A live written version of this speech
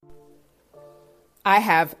I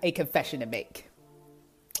have a confession to make.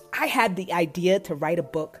 I had the idea to write a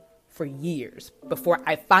book for years before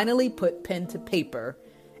I finally put pen to paper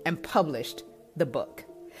and published the book.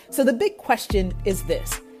 So the big question is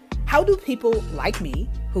this: how do people like me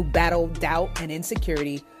who battle doubt and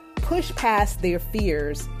insecurity push past their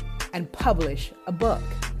fears and publish a book?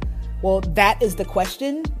 Well, that is the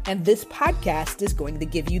question, and this podcast is going to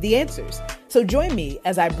give you the answers. So join me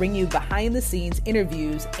as I bring you behind the scenes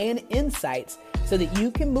interviews and insights so that you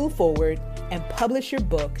can move forward and publish your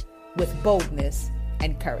book with boldness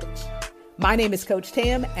and courage. My name is Coach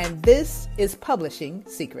Tam, and this is Publishing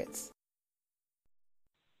Secrets.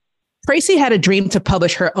 Tracy had a dream to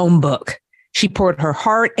publish her own book. She poured her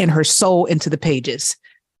heart and her soul into the pages,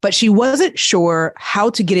 but she wasn't sure how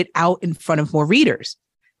to get it out in front of more readers.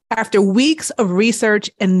 After weeks of research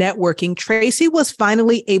and networking, Tracy was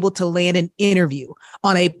finally able to land an interview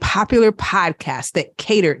on a popular podcast that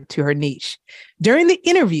catered to her niche. During the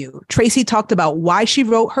interview, Tracy talked about why she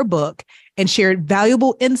wrote her book and shared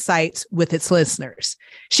valuable insights with its listeners.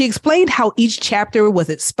 She explained how each chapter was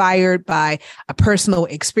inspired by a personal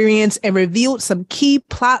experience and revealed some key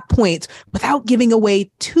plot points without giving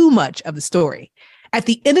away too much of the story. At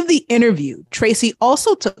the end of the interview, Tracy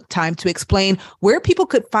also took time to explain where people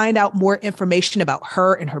could find out more information about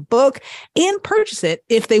her and her book and purchase it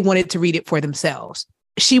if they wanted to read it for themselves.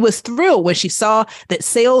 She was thrilled when she saw that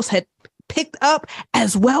sales had picked up,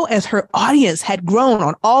 as well as her audience had grown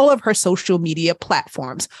on all of her social media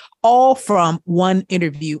platforms, all from one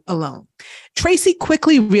interview alone. Tracy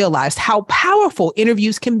quickly realized how powerful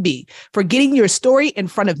interviews can be for getting your story in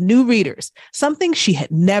front of new readers, something she had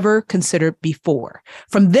never considered before.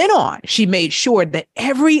 From then on, she made sure that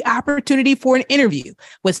every opportunity for an interview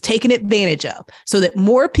was taken advantage of so that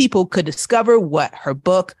more people could discover what her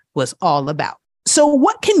book was all about. So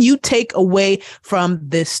what can you take away from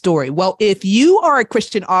this story? Well, if you are a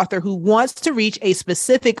Christian author who wants to reach a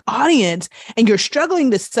specific audience and you're struggling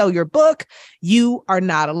to sell your book, you are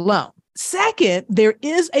not alone. Second, there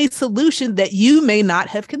is a solution that you may not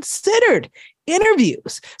have considered: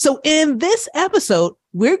 interviews. So in this episode,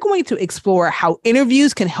 we're going to explore how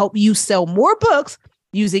interviews can help you sell more books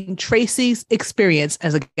using Tracy's experience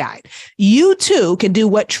as a guide. You too can do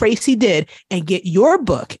what Tracy did and get your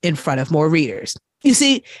book in front of more readers. You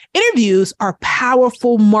see, interviews are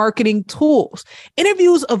powerful marketing tools.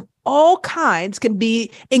 Interviews of all kinds can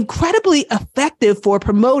be incredibly effective for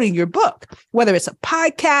promoting your book, whether it's a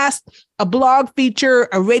podcast, a blog feature,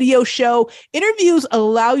 a radio show. Interviews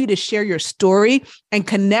allow you to share your story and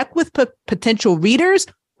connect with potential readers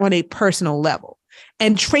on a personal level.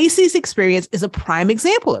 And Tracy's experience is a prime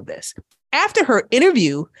example of this. After her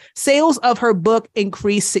interview, sales of her book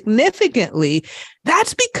increased significantly.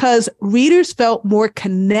 That's because readers felt more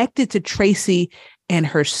connected to Tracy and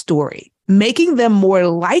her story, making them more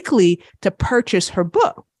likely to purchase her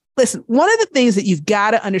book. Listen, one of the things that you've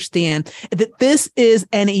got to understand is that this is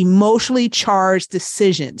an emotionally charged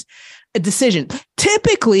decision.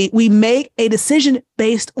 Typically, we make a decision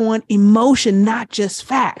based on emotion, not just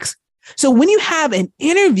facts. So when you have an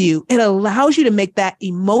interview, it allows you to make that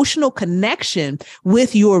emotional connection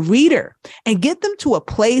with your reader and get them to a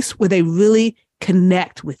place where they really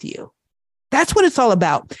connect with you. That's what it's all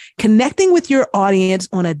about: connecting with your audience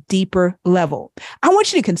on a deeper level. I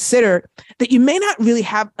want you to consider that you may not really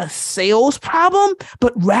have a sales problem,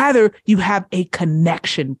 but rather you have a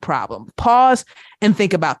connection problem. Pause and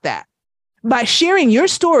think about that. By sharing your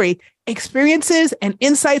story, experiences, and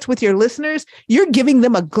insights with your listeners, you're giving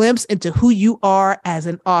them a glimpse into who you are as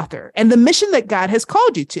an author and the mission that God has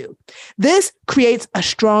called you to. This creates a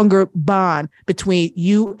stronger bond between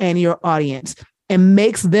you and your audience and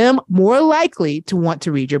makes them more likely to want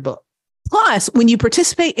to read your book. Plus, when you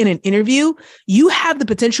participate in an interview, you have the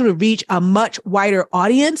potential to reach a much wider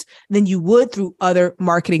audience than you would through other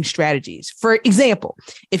marketing strategies. For example,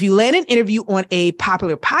 if you land an interview on a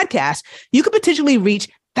popular podcast, you could potentially reach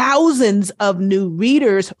thousands of new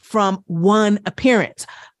readers from one appearance.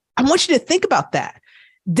 I want you to think about that.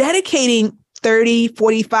 Dedicating 30,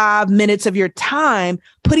 45 minutes of your time,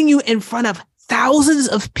 putting you in front of thousands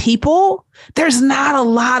of people, there's not a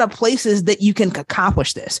lot of places that you can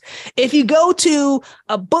accomplish this. If you go to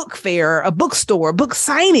a book fair, a bookstore, book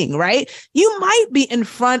signing, right, you might be in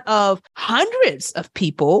front of hundreds of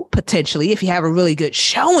people, potentially, if you have a really good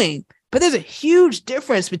showing. But there's a huge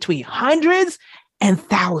difference between hundreds and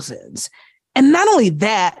thousands. And not only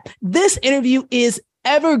that, this interview is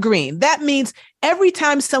evergreen. That means every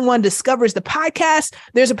time someone discovers the podcast,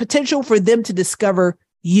 there's a potential for them to discover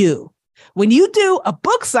you. When you do a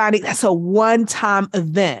book signing, that's a one-time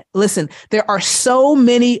event. Listen, there are so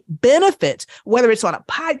many benefits, whether it's on a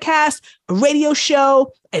podcast, a radio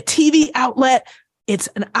show, a TV outlet. It's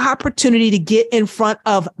an opportunity to get in front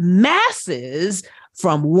of masses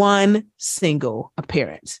from one single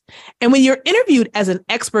appearance. And when you're interviewed as an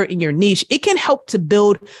expert in your niche, it can help to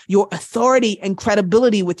build your authority and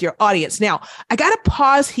credibility with your audience. Now, I got to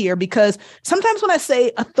pause here because sometimes when I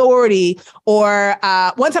say authority, or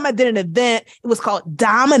one time I did an event, it was called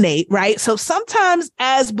Dominate, right? So sometimes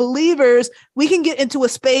as believers, we can get into a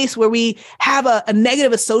space where we have a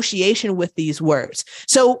negative association with these words.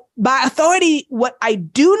 So by authority, what I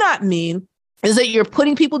do not mean is that you're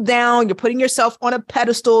putting people down, you're putting yourself on a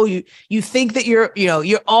pedestal, you think that you're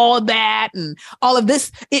all that and all of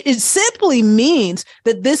this. It simply means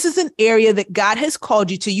that this is an area that God has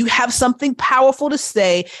called you to. You have something powerful to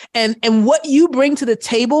say, and what you bring to the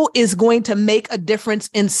table is going to make a difference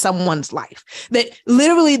in someone's life. That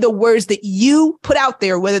literally the words that you put out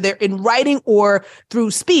there, whether they're in writing or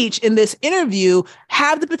through speech in this interview,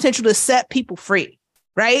 have the potential to set people free.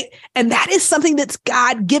 Right. And that is something that's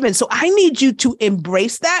God given. So I need you to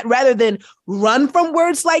embrace that rather than run from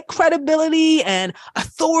words like credibility and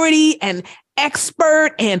authority and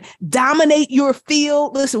expert and dominate your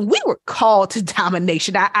field. Listen, we were called to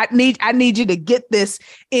domination. I need you to get this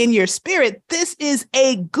in your spirit. This is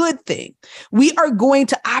a good thing. We are going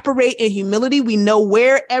to operate in humility. We know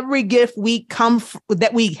where every gift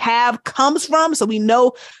that we have comes from. So we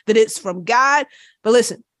know that it's from God. But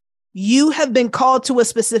listen, you have been called to a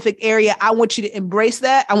specific area. I want you to embrace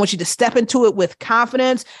that. I want you to step into it with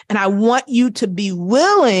confidence. And I want you to be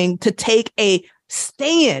willing to take a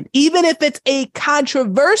stand, even if it's a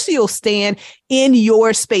controversial stand in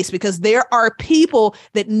your space, because there are people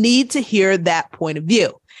that need to hear that point of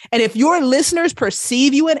view. And if your listeners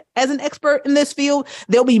perceive you as an expert in this field,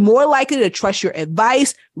 they'll be more likely to trust your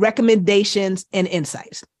advice, recommendations, and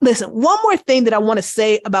insights. Listen, one more thing that I want to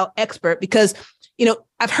say about expert, because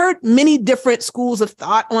I've heard many different schools of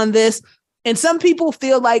thought on this. And some people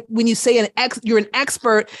feel like when you say you're an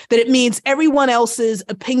expert, that it means everyone else's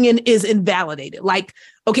opinion is invalidated. Like,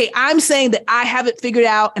 okay, I'm saying that I have it figured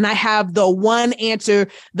out and I have the one answer,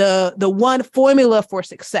 the one formula for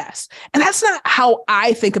success. And that's not how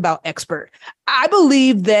I think about expert. I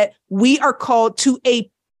believe that we are called to a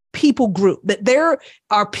people group, that there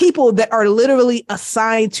are people that are literally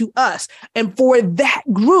assigned to us. And for that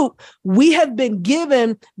group, we have been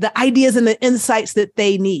given the ideas and the insights that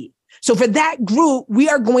they need. So for that group, we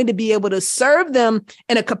are going to be able to serve them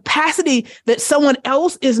in a capacity that someone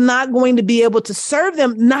else is not going to be able to serve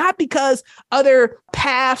them, not because other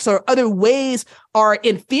paths or other ways are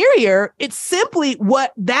inferior. It's simply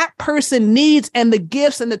what that person needs and the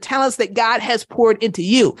gifts and the talents that God has poured into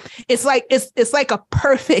you. It's like a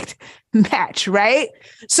perfect match, right?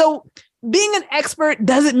 So being an expert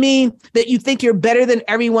doesn't mean that you think you're better than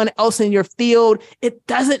everyone else in your field. It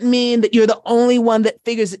doesn't mean that you're the only one that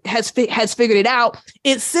has figured it out.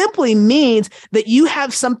 It simply means that you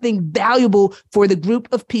have something valuable for the group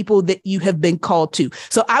of people that you have been called to.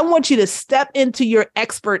 So I want you to step into your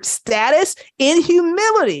expert status in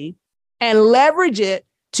humility and leverage it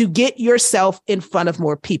to get yourself in front of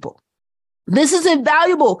more people. This is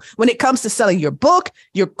invaluable when it comes to selling your book,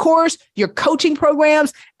 your course, your coaching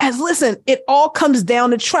programs. As listen, it all comes down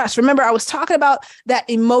to trust. Remember, I was talking about that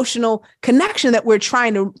emotional connection that we're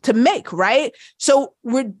trying to make, right? So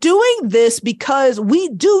we're doing this because we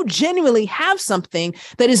do genuinely have something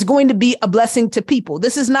that is going to be a blessing to people.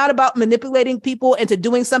 This is not about manipulating people into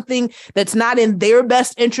doing something that's not in their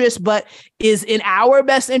best interest, but is in our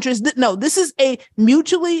best interest. No, this is a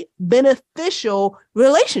mutually beneficial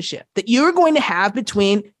relationship that you're going to have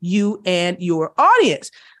between you and your audience.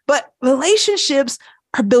 But relationships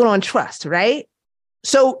are built on trust, right?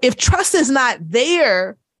 So if trust is not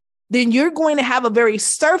there, then you're going to have a very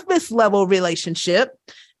surface level relationship.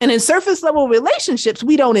 And in surface level relationships,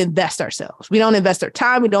 we don't invest ourselves. We don't invest our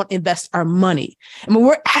time. We don't invest our money. And when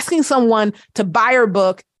we're asking someone to buy our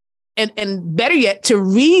book, and better yet, to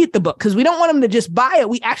read the book, because we don't want them to just buy it.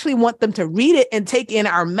 We actually want them to read it and take in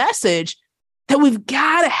our message. That we've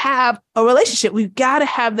got to have a relationship. We've got to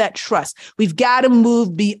have that trust. We've got to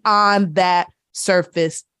move beyond that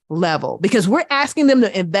surface level, because we're asking them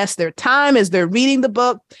to invest their time as they're reading the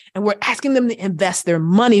book, and we're asking them to invest their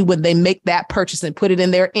money when they make that purchase and put it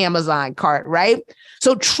in their Amazon cart, right?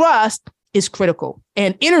 So trust is critical,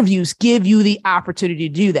 and interviews give you the opportunity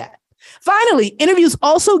to do that. Finally, interviews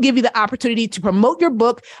also give you the opportunity to promote your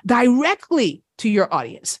book directly to your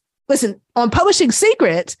audience. Listen, on Publishing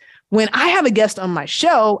Secrets, when I have a guest on my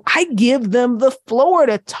show, I give them the floor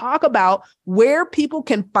to talk about where people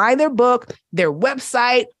can find their book, their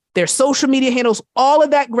website, their social media handles, all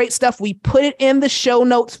of that great stuff. We put it in the show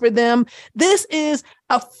notes for them. This is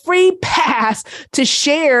a free pass to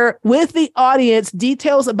share with the audience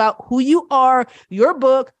details about who you are, your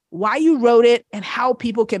book, why you wrote it, and how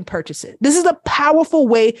people can purchase it. This is a powerful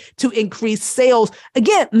way to increase sales.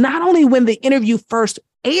 Again, not only when the interview first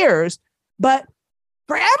airs, but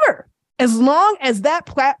forever. As long as that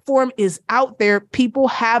platform is out there, people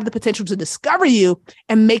have the potential to discover you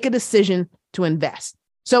and make a decision to invest.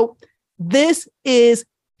 So this is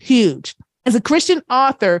huge. As a Christian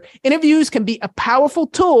author, interviews can be a powerful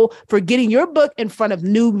tool for getting your book in front of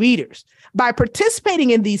new readers. By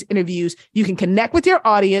participating in these interviews, you can connect with your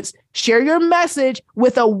audience, share your message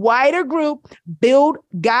with a wider group, build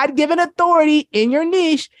God-given authority in your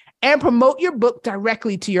niche, and promote your book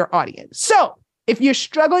directly to your audience. So if you're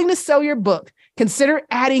struggling to sell your book, consider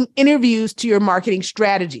adding interviews to your marketing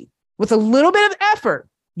strategy. With a little bit of effort,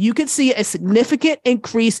 you could see a significant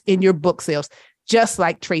increase in your book sales, just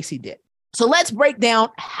like Tracy did. So let's break down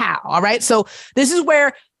how, all right? So this is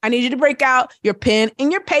where I need you to break out your pen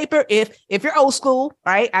and your paper if you're old school,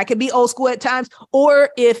 right? I can be old school at times.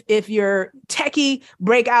 Or if you're techie,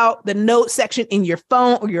 break out the note section in your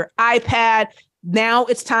phone or your iPad. Now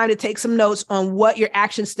it's time to take some notes on what your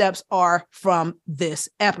action steps are from this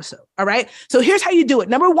episode, all right? So here's how you do it.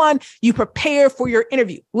 Number one, you prepare for your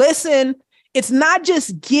interview. Listen, it's not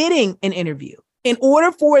just getting an interview. In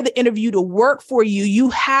order for the interview to work for you, you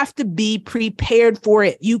have to be prepared for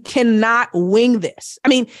it. You cannot wing this. I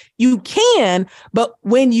mean, you can, but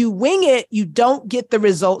when you wing it, you don't get the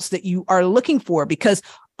results that you are looking for because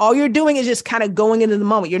all you're doing is just kind of going into the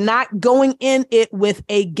moment. You're not going in it with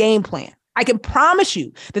a game plan. I can promise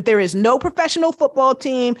you that there is no professional football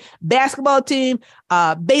team, basketball team,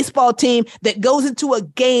 baseball team that goes into a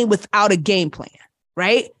game without a game plan,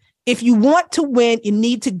 right? If you want to win, you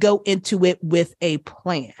need to go into it with a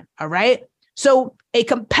plan. All right. So a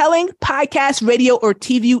compelling podcast, radio, or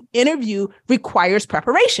TV interview requires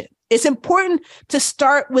preparation. It's important to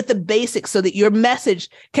start with the basics so that your message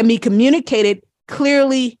can be communicated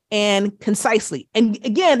clearly and concisely. And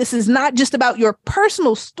again, this is not just about your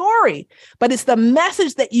personal story, but it's the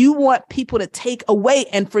message that you want people to take away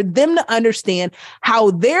and for them to understand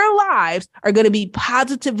how their lives are going to be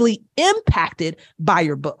positively impacted by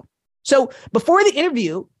your book. So before the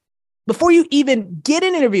interview, before you even get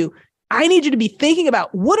an interview, I need you to be thinking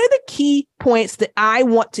about what are the key points that I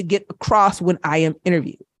want to get across when I am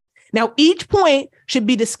interviewed. Now, each point should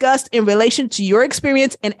be discussed in relation to your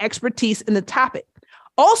experience and expertise in the topic.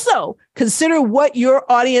 Also, consider what your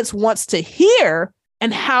audience wants to hear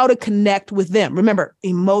and how to connect with them. Remember,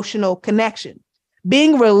 emotional connection.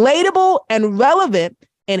 Being relatable and relevant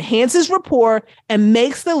enhances rapport and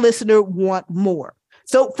makes the listener want more.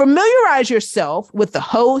 So familiarize yourself with the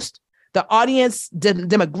host, the audience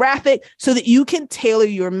demographic, so that you can tailor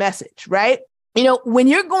your message, right? You know, when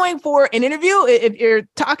you're going for an interview, if you're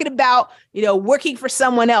talking about, working for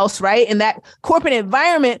someone else, right, in that corporate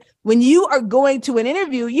environment, when you are going to an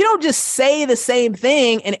interview, you don't just say the same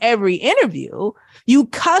thing in every interview. You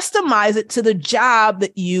customize it to the job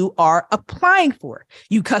that you are applying for.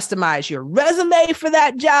 You customize your resume for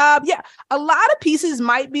that job. Yeah, a lot of pieces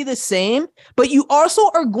might be the same, but you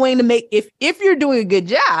also are going to make, if you're doing a good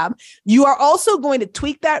job, you are also going to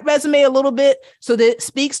tweak that resume a little bit so that it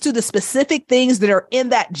speaks to the specific things that are in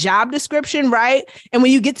that job description, right? And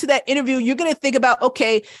when you get to that interview, you're going to think about,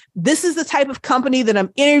 okay, this is the type of company that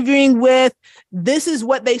I'm interviewing with. This is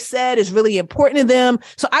what they said is really important to them.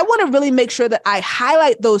 So I want to really make sure that I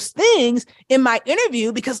highlight those things in my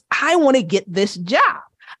interview because I want to get this job.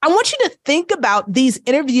 I want you to think about these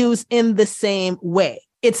interviews in the same way.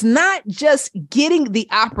 It's not just getting the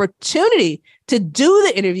opportunity to do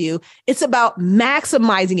the interview. It's about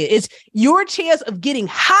maximizing it. It's your chance of getting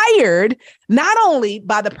hired, not only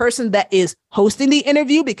by the person that is hosting the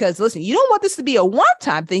interview, because listen, you don't want this to be a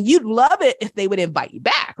one-time thing. You'd love it if they would invite you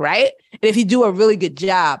back, right? And if you do a really good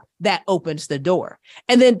job, that opens the door.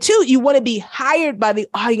 And then two, you want to be hired by the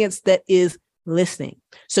audience that is listening.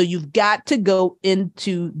 So you've got to go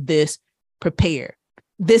into this prepared.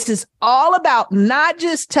 This is all about not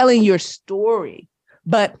just telling your story,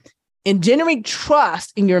 but engendering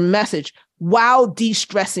trust in your message while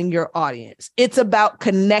de-stressing your audience. It's about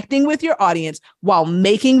connecting with your audience while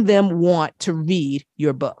making them want to read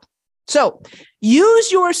your book. So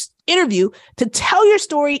use your interview to tell your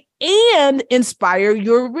story and inspire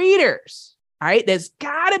your readers. All right. There's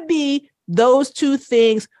got to be those two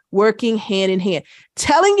things working hand in hand.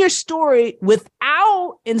 Telling your story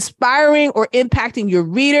without inspiring or impacting your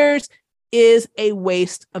readers is a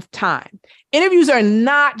waste of time. Interviews are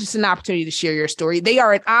not just an opportunity to share your story. They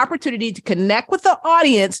are an opportunity to connect with the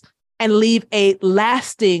audience and leave a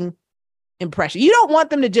lasting impression. You don't want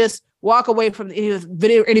them to just walk away from the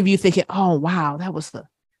video interview thinking, oh, wow, that was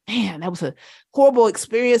a horrible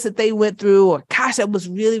experience that they went through, or gosh, that was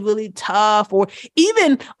really, really tough, or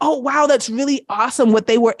even, oh, wow, that's really awesome what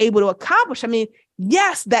they were able to accomplish. I mean,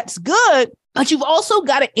 yes, that's good, but you've also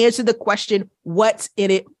got to answer the question, what's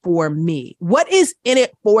in it for me? What is in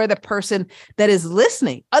it for the person that is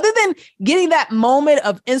listening? Other than getting that moment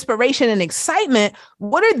of inspiration and excitement,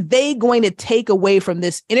 what are they going to take away from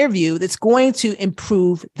this interview that's going to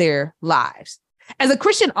improve their lives? As a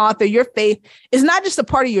Christian author, your faith is not just a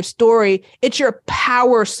part of your story, it's your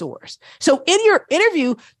power source. So in your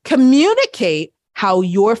interview, communicate how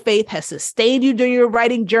your faith has sustained you during your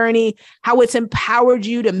writing journey, how it's empowered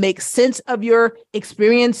you to make sense of your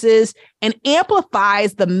experiences, and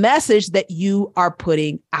amplifies the message that you are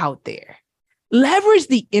putting out there. Leverage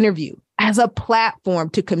the interview as a platform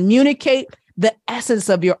to communicate the essence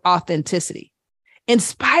of your authenticity.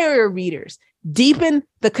 Inspire your readers, deepen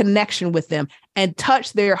the connection with them, and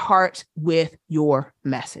touch their hearts with your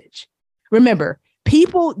message. Remember,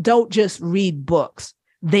 people don't just read books,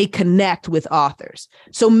 they connect with authors.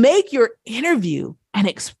 So make your interview an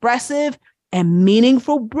expressive and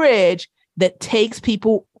meaningful bridge that takes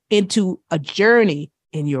people into a journey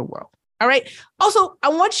in your world. All right. Also, I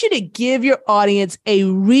want you to give your audience a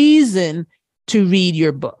reason to read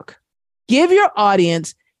your book. Give your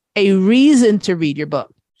audience a reason to read your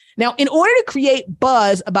book. Now, in order to create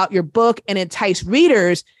buzz about your book and entice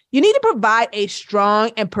readers, you need to provide a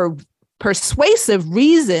strong and persuasive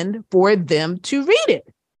reason for them to read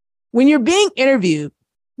it. When you're being interviewed,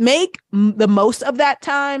 make the most of that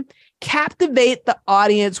time. Captivate the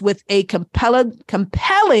audience with a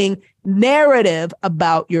compelling narrative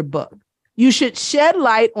about your book. You should shed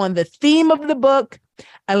light on the theme of the book,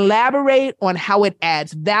 elaborate on how it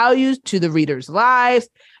adds value to the reader's lives,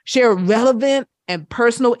 share relevant and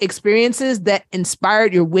personal experiences that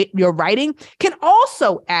inspired your writing can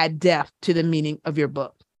also add depth to the meaning of your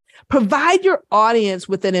book. Provide your audience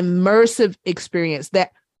with an immersive experience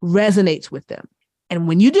that resonates with them. And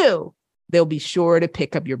when you do, they'll be sure to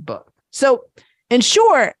pick up your book. So in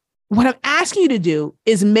short, what I'm asking you to do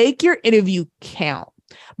is make your interview count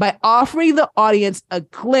by offering the audience a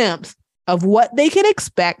glimpse of what they can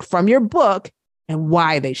expect from your book and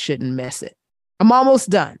why they shouldn't miss it. I'm almost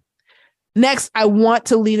done. Next, I want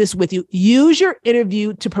to leave this with you. Use your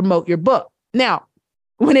interview to promote your book. Now,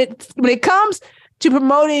 when it comes to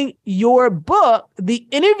promoting your book, the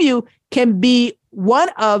interview can be one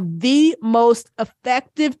of the most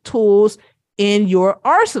effective tools in your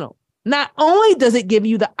arsenal. Not only does it give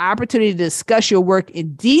you the opportunity to discuss your work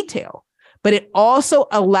in detail, but it also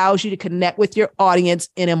allows you to connect with your audience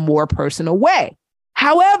in a more personal way.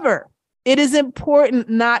 However, it is important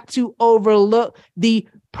not to overlook the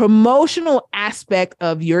promotional aspect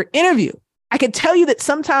of your interview. I can tell you that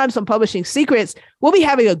sometimes on Publishing Secrets, we'll be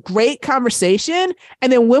having a great conversation.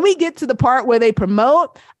 And then when we get to the part where they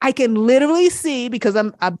promote, I can literally see, because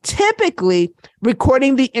I'm typically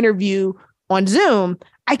recording the interview on Zoom,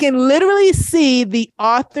 I can literally see the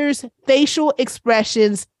author's facial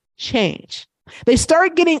expressions change. They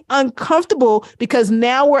start getting uncomfortable because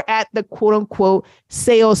now we're at the quote unquote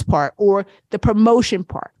sales part or the promotion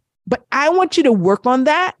part. But I want you to work on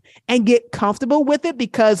that and get comfortable with it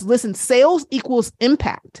because, listen, sales equals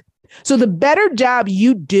impact. So the better job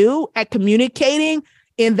you do at communicating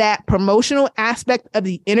in that promotional aspect of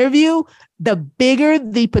the interview, the bigger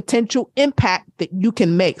the potential impact that you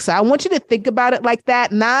can make. So I want you to think about it like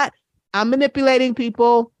that. Not I'm manipulating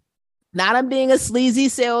people, not I'm being a sleazy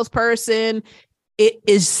salesperson. It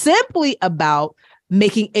is simply about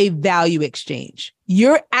making a value exchange.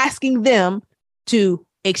 You're asking them to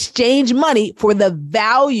exchange money for the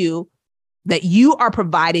value that you are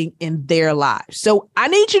providing in their lives. So I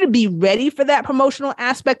need you to be ready for that promotional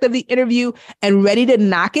aspect of the interview and ready to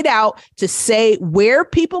knock it out, to say where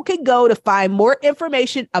people can go to find more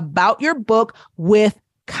information about your book with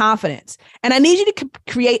confidence. And I need you to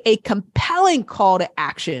create a compelling call to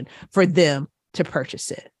action for them to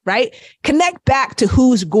purchase it, right? Connect back to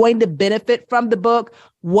who's going to benefit from the book,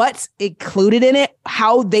 what's included in it,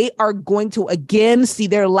 how they are going to, again, see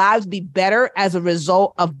their lives be better as a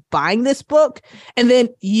result of buying this book. And then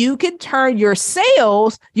you can turn your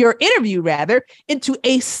interview into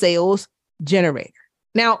a sales generator.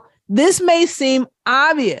 Now, this may seem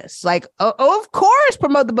obvious, like, oh, of course,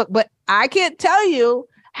 promote the book, but I can't tell you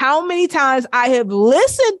how many times I have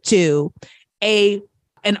listened to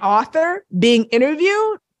an author being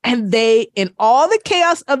interviewed, and they, in all the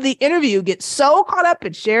chaos of the interview, get so caught up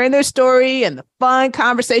in sharing their story and the fun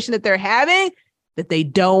conversation that they're having that they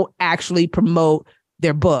don't actually promote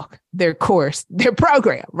their book, their course, their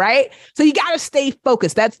program, right? So you got to stay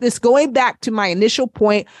focused. That's this going back to my initial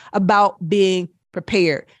point about being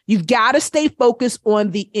prepared. You've got to stay focused on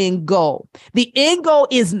the end goal. The end goal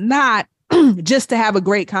is not just to have a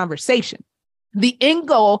great conversation. The end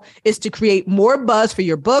goal is to create more buzz for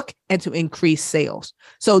your book and to increase sales.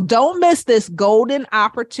 So don't miss this golden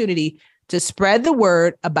opportunity to spread the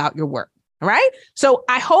word about your work. All right. So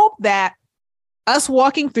I hope that us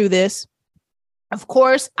walking through this, of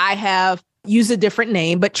course, I have used a different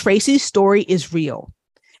name, but Tracy's story is real.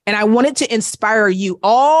 And I wanted to inspire you,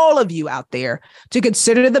 all of you out there, to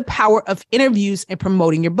consider the power of interviews in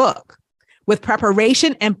promoting your book. With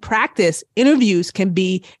preparation and practice, interviews can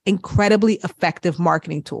be incredibly effective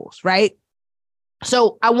marketing tools, right?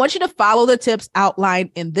 So I want you to follow the tips outlined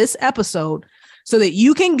in this episode so that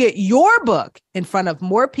you can get your book in front of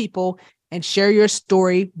more people and share your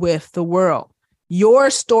story with the world. Your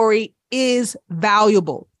story is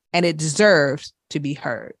valuable and it deserves to be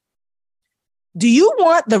heard. Do you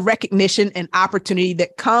want the recognition and opportunity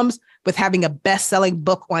that comes with having a best-selling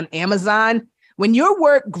book on Amazon? When your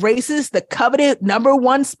work graces the coveted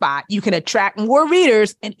 #1 spot, you can attract more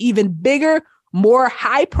readers and even bigger, more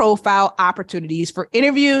high-profile opportunities for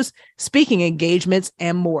interviews, speaking engagements,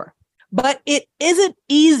 and more. But it isn't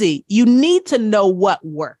easy. You need to know what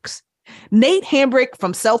works. Nate Hambrick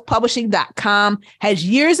from selfpublishing.com has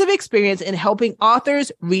years of experience in helping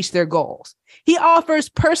authors reach their goals. He offers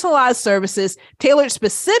personalized services tailored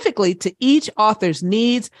specifically to each author's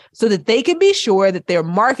needs so that they can be sure that their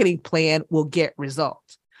marketing plan will get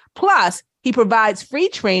results. Plus, he provides free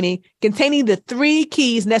training containing the 3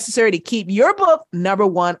 keys necessary to keep your book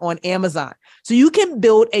 #1 on Amazon so you can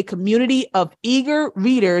build a community of eager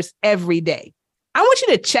readers every day. I want you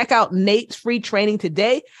to check out Nate's free training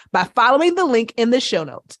today by following the link in the show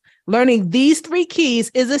notes. Learning these 3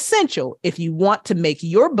 keys is essential if you want to make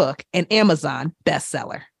your book an Amazon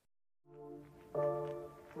bestseller.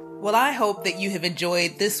 Well, I hope that you have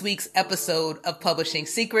enjoyed this week's episode of Publishing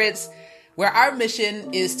Secrets, where our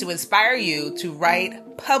mission is to inspire you to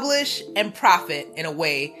write, publish, and profit in a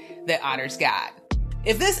way that honors God.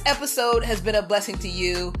 If this episode has been a blessing to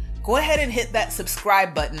you, go ahead and hit that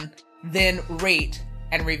subscribe button, then rate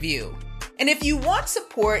and review. And if you want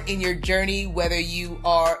support in your journey, whether you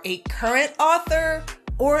are a current author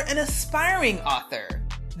or an aspiring author,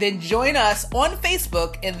 then join us on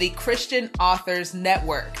Facebook in the Christian Authors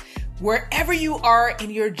Network. Wherever you are in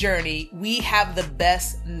your journey, we have the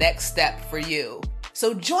best next step for you.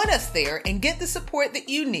 So join us there and get the support that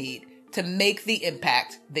you need to make the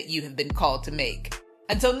impact that you have been called to make.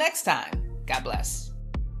 Until next time, God bless.